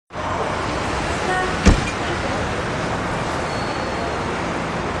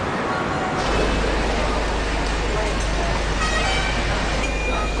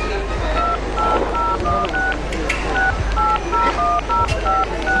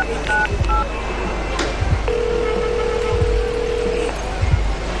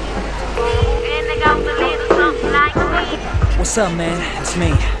What's up, man? It's me.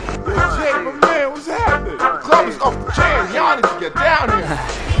 Jay, my man, what's happening? The club is off the chain. Y'all need to get down here.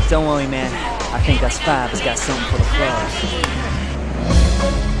 Don't worry, man. I think US5 has got something for the club.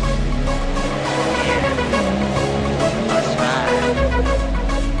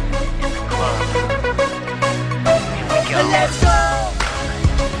 Let's go!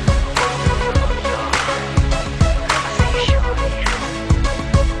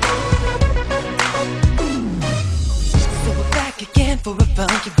 So we're back again for a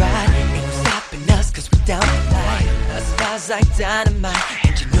funky ride. Ain't no stopping us cause we're down to light. Us guys like dynamite,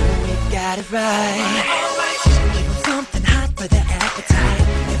 and you know we got it right. Give them something hot for their appetite.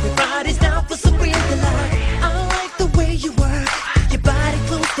 Everybody's down for some real delight. I like the way you work, your body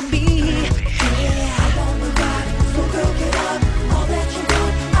close to me. Yeah, I wanna rock, so girl get up. All that you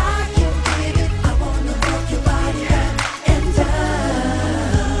want, I can give it. I wanna work your body up and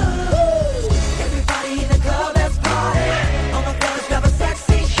down. Everybody in the club, let's party. All my fellas grab a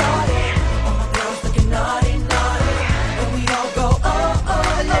sexy shorty. All my girls looking naughty, naughty. And we all go, oh,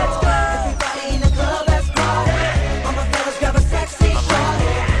 oh, let's go. Everybody in the club, let's party. All my fellas grab a sexy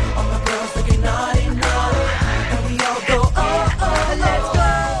shorty. All my girls looking naughty, naughty. And we all go, oh, oh, let's go.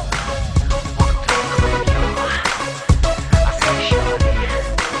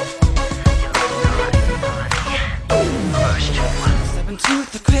 Stepping to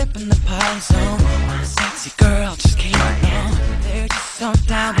the crib in the party zone. A sexy girl just came along. They're just so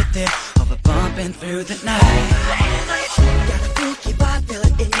down with it, over bumping through the night. Got a freaky vibe, feel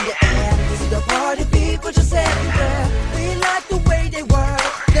it in the air. This is the party, people just everywhere. We like the way they work,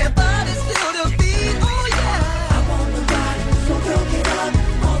 their bodies feel the beat. Oh yeah. I wanna rock, so girl get up.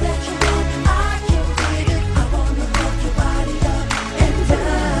 All that you want, I can give it. I wanna rock your body up and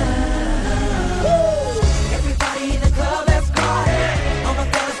down. Everybody in the club, let's party. All my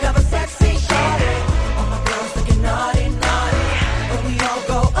fellas grab a sexy shorty. All my girls looking naughty, naughty. And we all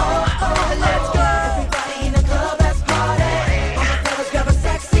go, oh, oh, let's go. Everybody in the club, let's party. All my fellas grab a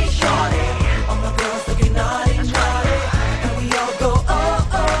sexy shorty. All my girls looking naughty, naughty. And we all go,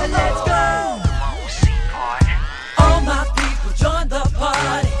 oh, oh, let's go. All my people join the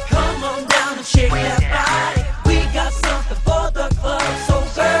party. Come on down and shake that body. We got something for the club, so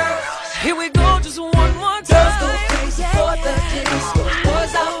girls, here we go.